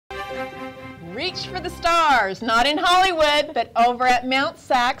Reach for the stars, not in Hollywood, but over at Mount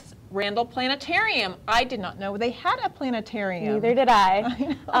Sac's Randall Planetarium. I did not know they had a planetarium. Neither did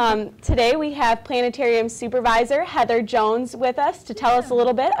I. Today we have Planetarium Supervisor Heather Jones with us to tell us a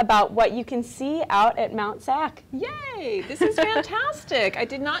little bit about what you can see out at Mount Sac. Yay, this is fantastic. I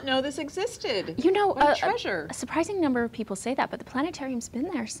did not know this existed. You know, what a treasure. A surprising number of people say that, but the planetarium's been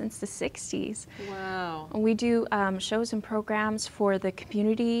there since the 60s. Wow. We do shows and programs for the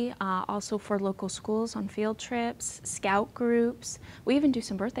community, also for local schools on field trips, scout groups. We even do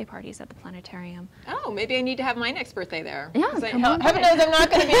some birthday parties at the planetarium. Oh, maybe I need to have my next birthday there. Yeah, come on. Heaven knows I'm not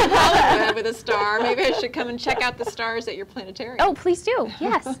going to be in Hollywood with a star. Maybe I should come and check out the stars at your planetarium. Oh, please do.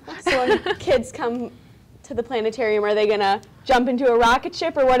 Yes. So when kids come to the planetarium, are they going to jump into a rocket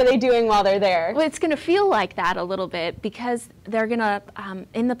ship, or what are they doing while they're there? Well, it's going to feel like that a little bit because they're going to,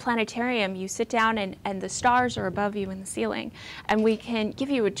 in the planetarium, you sit down and the stars are above you in the ceiling. And we can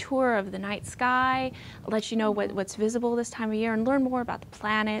give you a tour of the night sky, let you know what's visible this time of year, and learn more about the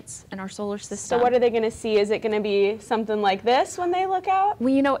planets and our solar system. So what are they going to see? Is it going to be something like this when they look out?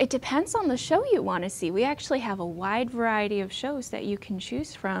 Well, you know, it depends on the show you want to see. We actually have a wide variety of shows that you can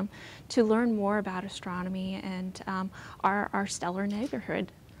choose from to learn more about astronomy and our stellar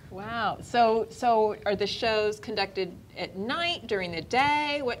neighborhood. Wow. So are the shows conducted at night, during the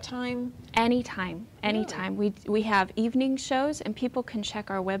day? What time? Anytime. Anytime. Really? We have evening shows, and people can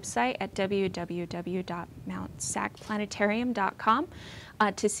check our website at www.mountsacplanetarium.com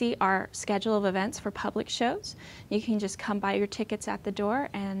to see our schedule of events for public shows. You can just come buy your tickets at the door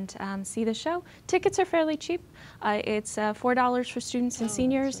and see the show. Tickets are fairly cheap. It's $4 for students and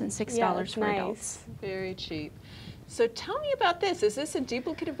seniors and $6 for adults. Very cheap. So tell me about this. Is this a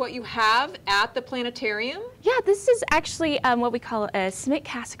duplicate of what you have at the planetarium? Yeah, this is actually what we call a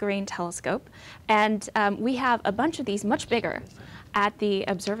Schmidt-Cassegrain telescope, and we have a bunch of these much bigger at the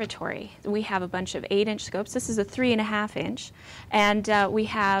observatory. We have a bunch of 8-inch scopes. This is a 3.5-inch, and we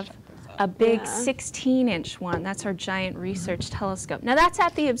have a big 16-inch one. That's our giant research telescope. Now that's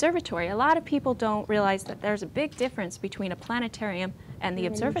at the observatory. A lot of people don't realize that there's a big difference between a planetarium and the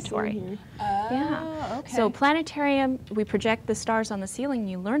observatory. Oh, okay. So planetarium, we project the stars on the ceiling.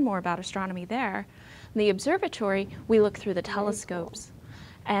 You learn more about astronomy there. In the observatory, we look through the telescopes.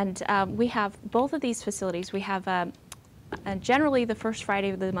 And we have both of these facilities. We have generally the first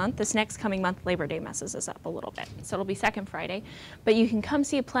Friday of the month. This next coming month, Labor Day messes us up a little bit. So it'll be second Friday. But you can come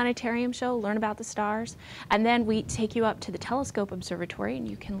see a planetarium show, learn about the stars, and then we take you up to the telescope observatory and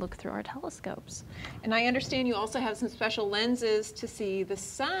you can look through our telescopes. And I understand you also have some special lenses to see the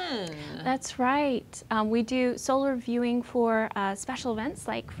sun. That's right. We do solar viewing for special events,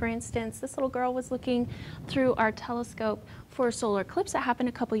 like for instance, this little girl was looking through our telescope for a solar eclipse that happened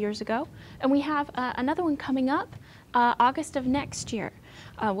a couple years ago. And we have another one coming up August of next year.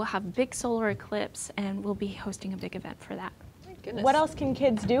 We'll have a big solar eclipse, and we'll be hosting a big event for that. Goodness. What else can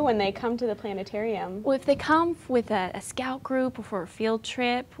kids do when they come to the planetarium? Well, if they come with a scout group or for a field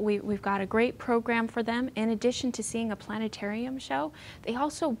trip, we've got a great program for them. In addition to seeing a planetarium show, they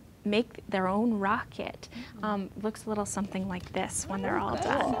also make their own rocket. Looks a little something like this when they're all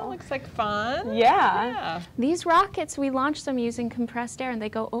done. That looks like fun. Yeah. These rockets, we launch them using compressed air, and they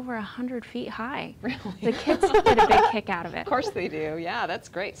go over 100 feet high. Really? The kids get a big kick out of it. Of course they do. Yeah, that's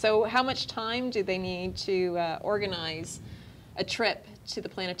great. So how much time do they need to organize a trip to the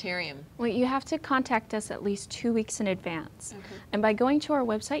planetarium? Well, you have to contact us at least 2 weeks in advance. Okay. And by going to our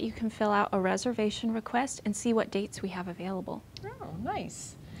website, you can fill out a reservation request and see what dates we have available. Oh,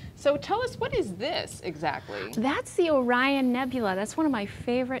 nice. So tell us, what is this exactly? That's the Orion Nebula. That's one of my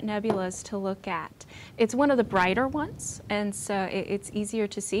favorite nebulas to look at. It's one of the brighter ones, and so it's easier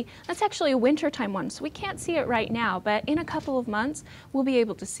to see. That's actually a wintertime one, so we can't see it right now, but in a couple of months, we'll be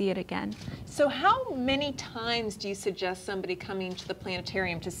able to see it again. So how many times do you suggest somebody coming to the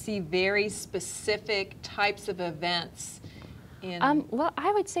planetarium to see very specific types of events? Well,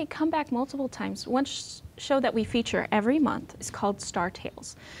 I would say come back multiple times. One show that we feature every month is called Star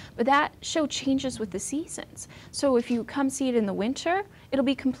Tales, but that show changes with the seasons. So if you come see it in the winter, it'll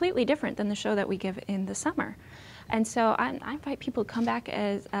be completely different than the show that we give in the summer. And so I invite people to come back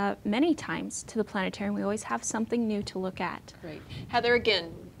as many times to the planetarium. We always have something new to look at. Great. Heather,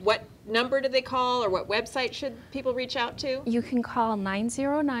 again, what number do they call, or what website should people reach out to? You can call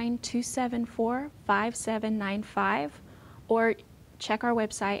 909-274-5795 or check our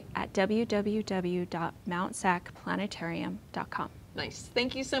website at www.mountsacplanetarium.com. Nice.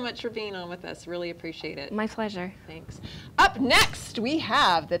 Thank you so much for being on with us. Really appreciate it. My pleasure. Thanks. Up next, we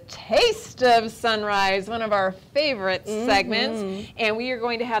have the Taste of Sunrise, one of our favorite segments, and we are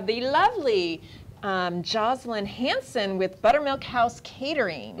going to have the lovely Jocelyn Hansen with Buttermilk House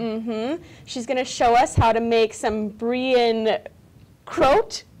Catering. She's going to show us how to make some Brian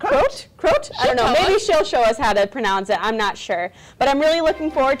Croat? I don't know. Maybe she'll show us how to pronounce it. I'm not sure. But I'm really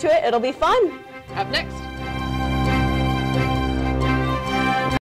looking forward to it. It'll be fun. Up next.